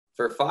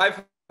For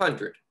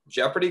 500,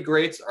 Jeopardy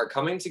greats are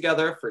coming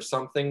together for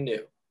something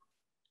new.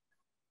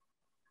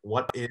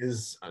 What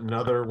is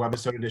another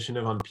webisode edition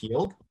of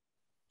Unpeeled?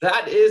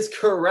 That is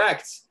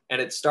correct, and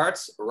it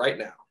starts right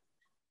now.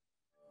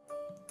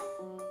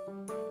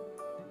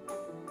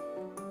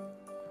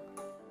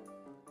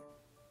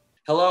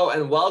 Hello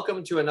and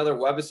welcome to another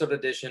webisode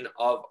edition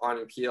of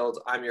Unpeeled.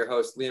 I'm your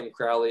host, Liam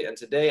Crowley, and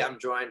today I'm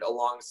joined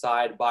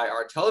alongside by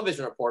our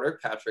television reporter,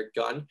 Patrick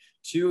Gunn,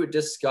 to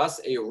discuss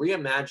a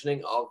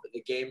reimagining of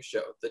the game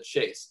show, The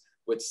Chase,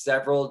 with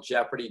several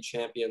Jeopardy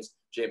champions,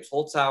 James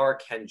Holzhauer,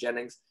 Ken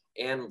Jennings,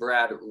 and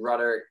Brad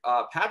Rutter.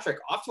 Patrick,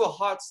 off to a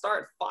hot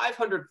start,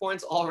 500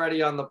 points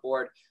already on the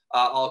board.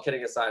 All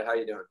kidding aside, how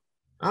you doing?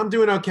 I'm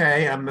doing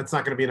okay. That's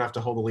not going to be enough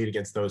to hold the lead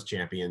against those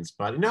champions,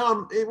 but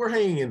no, we're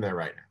hanging in there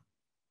right now.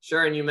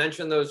 Sure, and you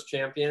mentioned those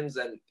champions,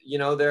 and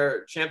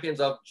they're champions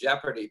of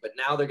Jeopardy, but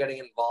now they're getting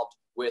involved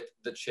with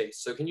The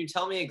Chase. So can you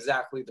tell me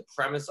exactly the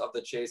premise of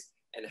The Chase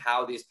and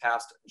how these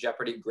past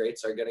Jeopardy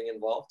greats are getting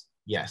involved?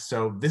 Yes,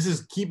 so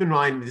keep in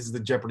mind, this is the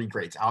Jeopardy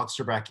greats. Alex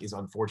Trebek is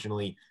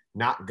unfortunately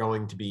not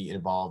going to be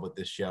involved with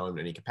this show in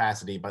any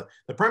capacity, but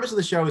the premise of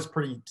the show is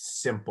pretty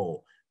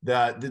simple.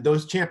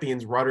 Those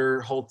champions,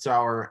 Rutter,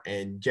 Holzhauer,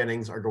 and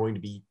Jennings, are going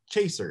to be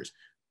chasers,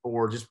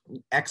 or just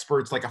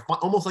experts, like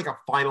almost like a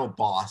final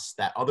boss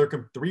that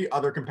three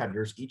other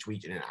competitors each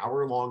week in an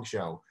hour-long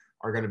show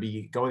are going to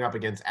be going up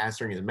against,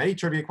 answering as many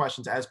trivia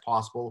questions as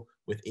possible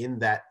within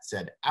that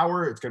said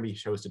hour. It's going to be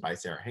hosted by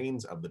Sarah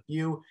Haynes of The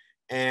View.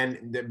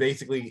 And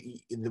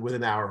basically,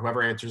 within an hour,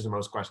 whoever answers the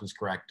most questions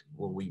correct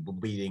will be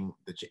beating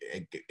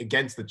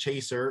against the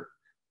chaser,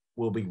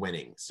 will be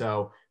winning.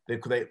 So they,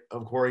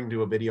 according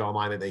to a video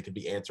online, that they could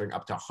be answering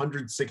up to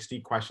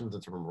 160 questions.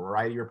 That's from a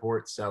variety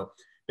report. So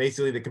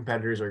basically, each of the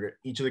competitors are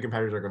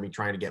going to be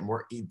trying to get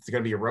more. It's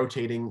going to be a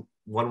rotating.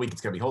 1 week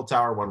it's going to be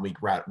Holzhauer, 1 week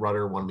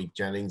Rutter, 1 week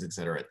Jennings, et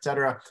cetera, et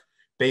cetera.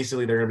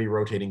 Basically, they're going to be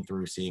rotating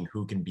through, seeing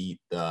who can beat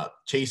the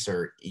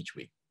chaser each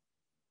week.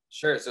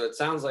 Sure. So it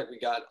sounds like we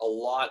got a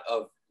lot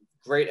of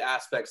great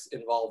aspects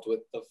involved with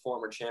the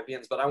former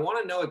champions, but I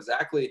want to know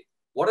exactly,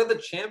 what are the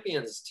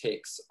champions'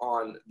 takes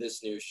on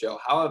this new show?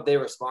 How have they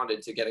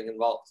responded to getting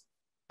involved?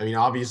 I mean,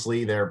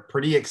 obviously, they're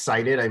pretty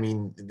excited. I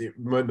mean,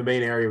 the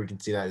main area we can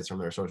see that is from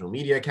their social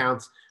media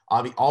accounts.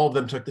 All of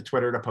them took to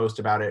Twitter to post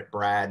about it.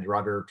 Brad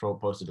Rutter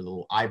posted a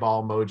little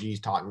eyeball emojis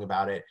talking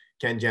about it.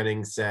 Ken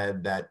Jennings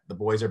said that the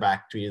boys are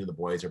back, tweeted the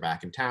boys are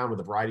back in town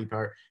with a variety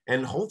part.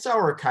 And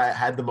Holzhauer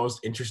had the most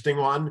interesting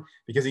one,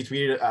 because he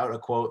tweeted out a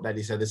quote that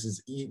he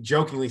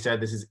jokingly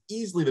said, "This is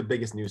easily the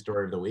biggest news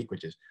story of the week,"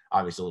 which is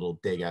obviously a little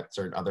dig at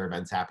certain other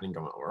events happening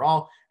going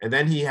overall. And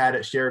then he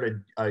had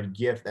shared a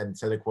GIF and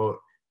said a quote,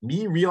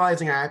 "Me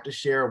realizing I have to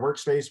share a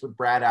workspace with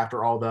Brad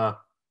after all the,"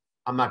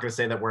 I'm not going to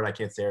say that word, I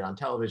can't say it on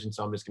television,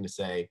 so I'm just going to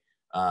say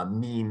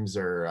memes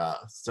or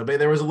so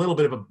there was a little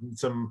bit of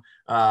some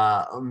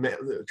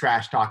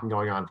trash talking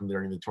going on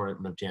during the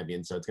Tournament of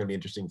Champions, so it's going to be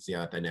interesting to see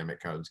how that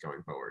dynamic goes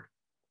going forward.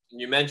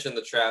 You mentioned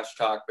the trash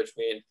talk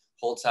between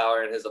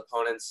Holzhauer and his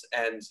opponents,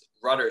 and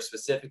Rutter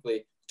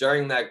specifically,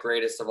 during that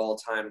greatest of all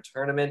time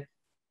tournament.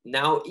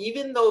 Now,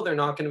 even though they're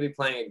not going to be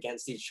playing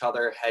against each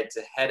other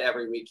head-to-head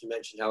every week, you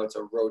mentioned how it's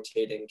a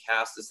rotating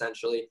cast,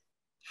 essentially.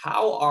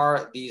 How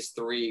are these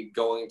three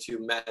going to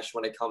mesh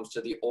when it comes to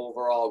the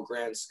overall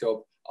grand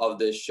scope of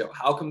this show?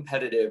 How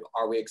competitive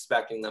are we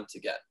expecting them to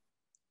get?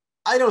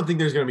 I don't think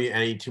there's going to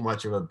be too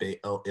much of a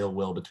ill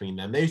will between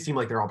them. They seem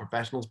like they're all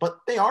professionals, but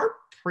they are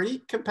pretty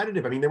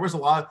competitive. I mean,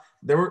 Holzhauer,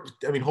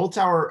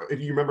 if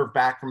you remember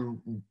back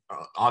from,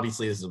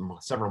 obviously this is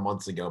several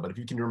months ago, but if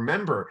you can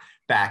remember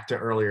back to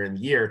earlier in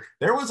the year,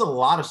 there was a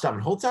lot of stuff.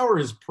 And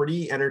Holzhauer is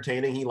pretty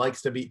entertaining. He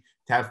likes to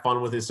have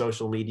fun with his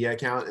social media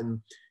account.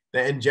 And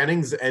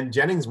Jennings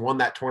won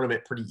that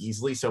tournament pretty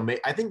easily. So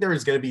I think there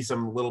is going to be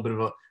some little bit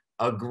of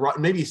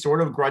maybe sort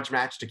of grudge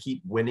match to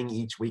keep winning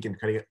each week and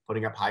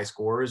putting up high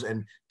scores.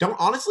 And don't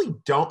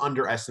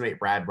underestimate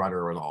Brad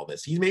Rutter with all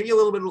this. He's maybe a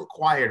little bit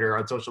quieter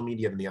on social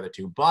media than the other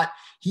two, but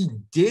he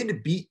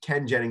did beat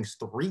Ken Jennings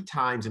 3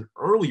 times in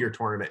earlier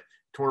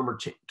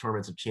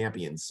tournaments of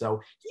champions.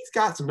 So he's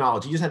got some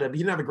knowledge. He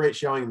didn't have a great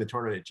showing in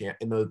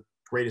the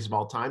greatest of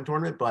all time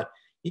tournament, but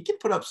he can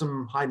put up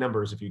some high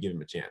numbers if you give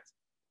him a chance.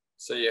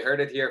 So you heard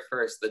it here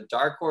first. The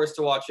dark horse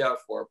to watch out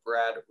for,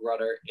 Brad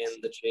Rutter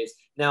in The Chase.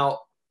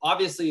 Now,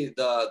 obviously,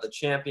 the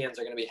champions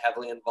are going to be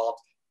heavily involved,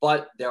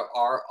 but there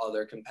are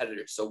other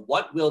competitors. So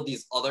what will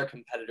these other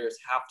competitors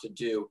have to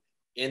do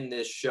in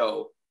this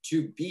show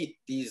to beat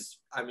these,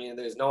 I mean,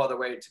 there's no other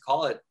way to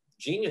call it,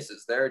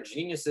 geniuses? They're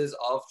geniuses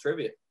of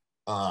trivia.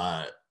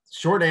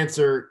 Short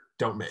answer,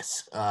 don't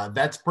miss.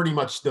 That's pretty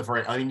much the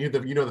phrase. I mean, you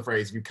know the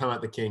phrase, if you come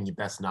at the king, you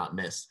best not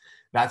miss.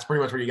 That's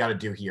pretty much what you got to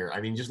do here. I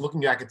mean, just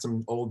looking back at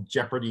some old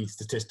Jeopardy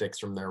statistics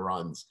from their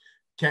runs,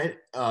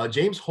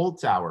 James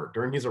Holzhauer,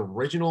 during his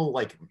original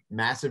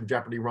massive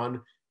Jeopardy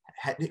run,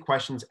 had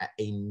questions at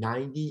a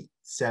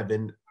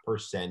 97%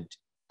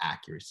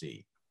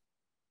 accuracy.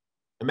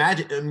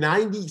 Imagine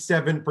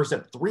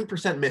 97%,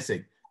 3%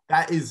 missing.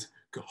 That is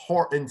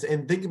hard.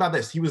 And think about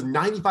this. He was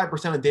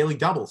 95% on daily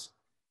doubles.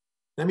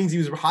 That means he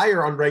was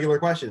higher on regular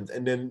questions.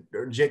 And then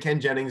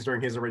Ken Jennings during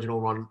his original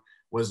run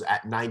was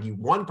at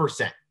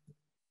 91%.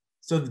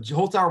 So the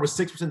Holzhauer was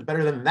 6%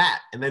 better than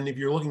that. And then if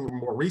you're looking at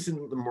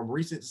the more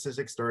recent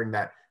statistics during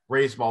that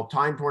greatest of all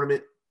time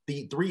tournament,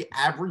 the three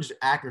average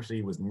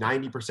accuracy was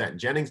 90%.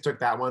 Jennings took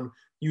that one.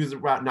 He was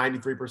about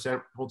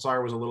 93%.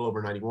 Holzhauer was a little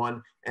over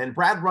 91. And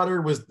Brad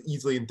Rutter was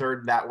easily in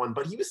third in that one,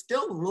 but he was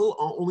still a little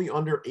only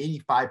under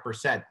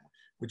 85%,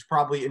 which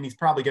probably, and he's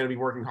probably going to be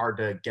working hard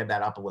to get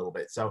that up a little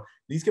bit. So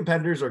these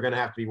competitors are going to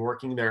have to be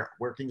working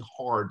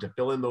hard to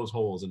fill in those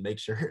holes and make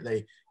sure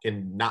they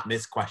can not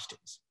miss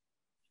questions.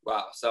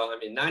 Wow. So, I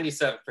mean,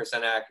 97%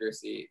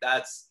 accuracy,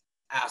 that's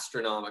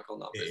astronomical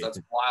numbers. That's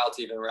wild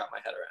to even wrap my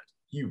head around.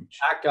 Huge.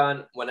 Pat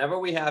Gunn, whenever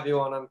we have you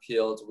on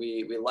Unpeeled,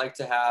 we like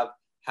to have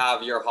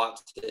your hot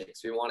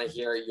takes. We want to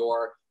hear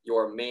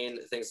your main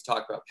things to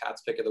talk about.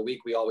 Pat's pick of the week.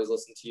 We always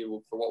listen to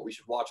you for what we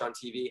should watch on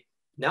TV.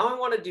 Now I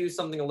want to do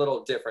something a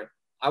little different.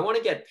 I want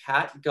to get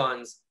Pat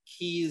Gunn's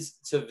keys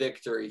to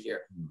victory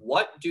here.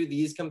 What do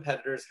these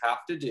competitors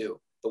have to do,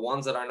 the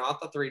ones that are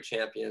not the three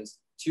champions,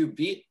 to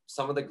beat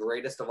some of the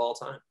greatest of all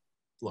time?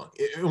 Look,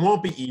 it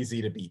won't be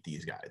easy to beat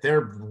these guys.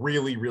 They're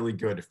really, really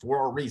good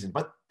for a reason,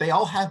 but they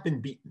all have been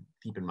beaten,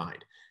 keep in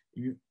mind.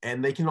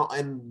 And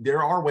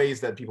there are ways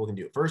that people can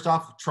do it. First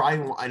off,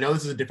 I know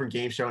this is a different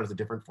game show and it's a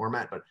different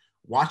format, but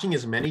watching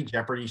as many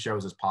Jeopardy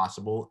shows as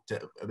possible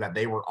that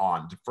they were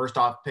on. First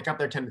off, pick up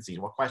their tendencies.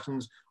 What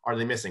questions are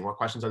they missing? What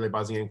questions are they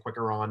buzzing in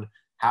quicker on?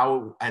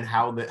 How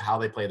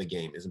they play the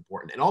game is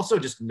important. And also,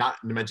 just not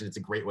to mention, it's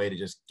a great way to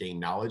just gain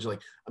knowledge.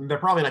 Like, they're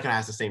probably not going to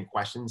ask the same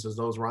questions as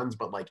those runs,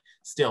 but like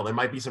still there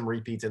might be some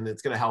repeats, and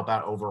it's going to help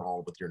out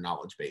overall with your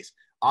knowledge base.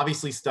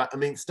 Obviously,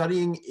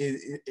 studying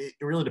it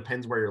really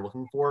depends where you're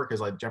looking for,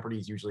 because like Jeopardy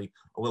is usually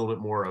a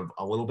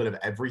little bit of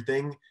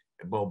everything.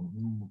 Well,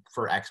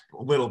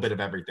 a little bit of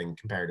everything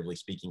comparatively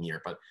speaking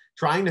here, but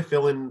trying to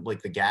fill in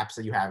like the gaps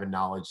that you have in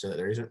knowledge so that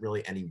there isn't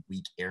really any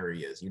weak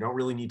areas. You don't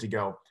really need to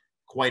go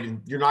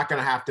you're not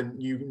going to have to,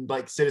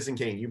 like Citizen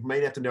Kane, you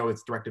might have to know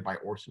it's directed by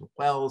Orson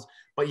Welles,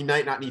 but you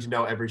might not need to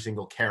know every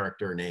single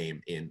character name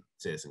in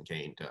Citizen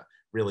Kane to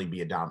really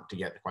be to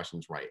get the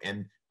questions right.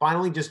 And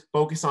finally, just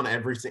focus on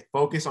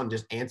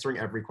just answering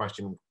every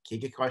question.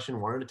 Take a question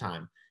one at a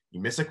time.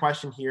 You miss a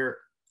question here,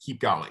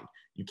 keep going.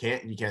 You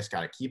just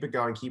got to keep it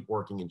going, keep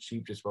working, and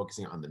keep just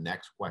focusing on the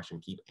next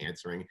question, keep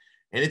answering.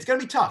 And it's going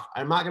to be tough.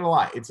 I'm not going to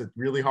lie. It's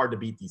really hard to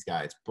beat these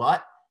guys,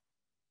 but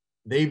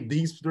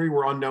these three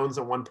were unknowns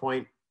at one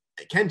point.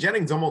 Ken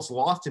Jennings almost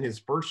lost in his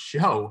first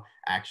show,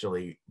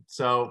 actually.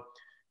 So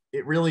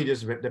it really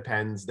just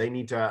depends. They're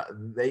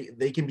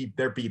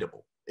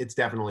beatable. It's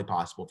definitely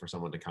possible for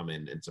someone to come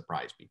in and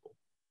surprise people.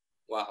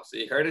 Wow. So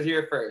you heard it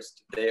here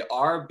first. They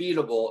are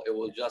beatable. It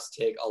will just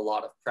take a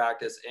lot of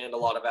practice and a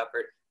lot of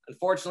effort.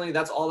 Unfortunately,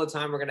 that's all the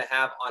time we're going to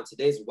have on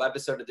today's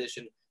webisode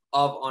edition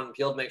of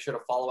Unpeeled. Make sure to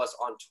follow us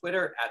on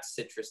Twitter at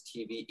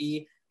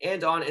CitrusTVE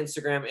and on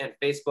Instagram and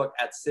Facebook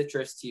at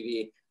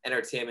CitrusTV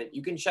Entertainment.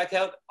 You can check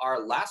out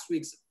our last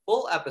week's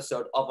full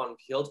episode of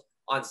Unpeeled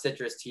on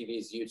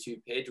CitrusTV's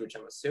YouTube page, which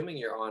I'm assuming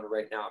you're on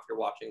right now if you're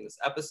watching this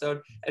episode,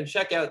 and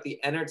check out the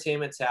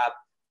Entertainment tab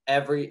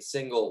every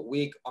single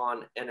week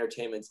on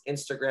Entertainment's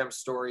Instagram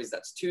stories.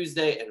 That's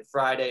Tuesday and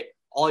Friday.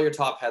 All your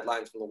top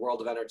headlines from the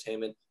world of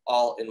entertainment,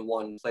 all in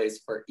one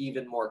place for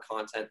even more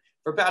content.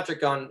 For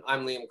Patrick Gunn,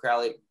 I'm Liam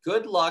Crowley.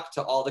 Good luck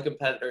to all the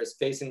competitors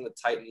facing the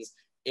Titans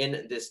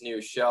in this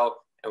new show.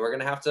 And we're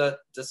going to have to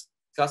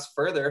discuss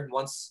further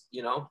once,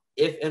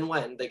 if and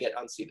when they get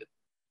unseated.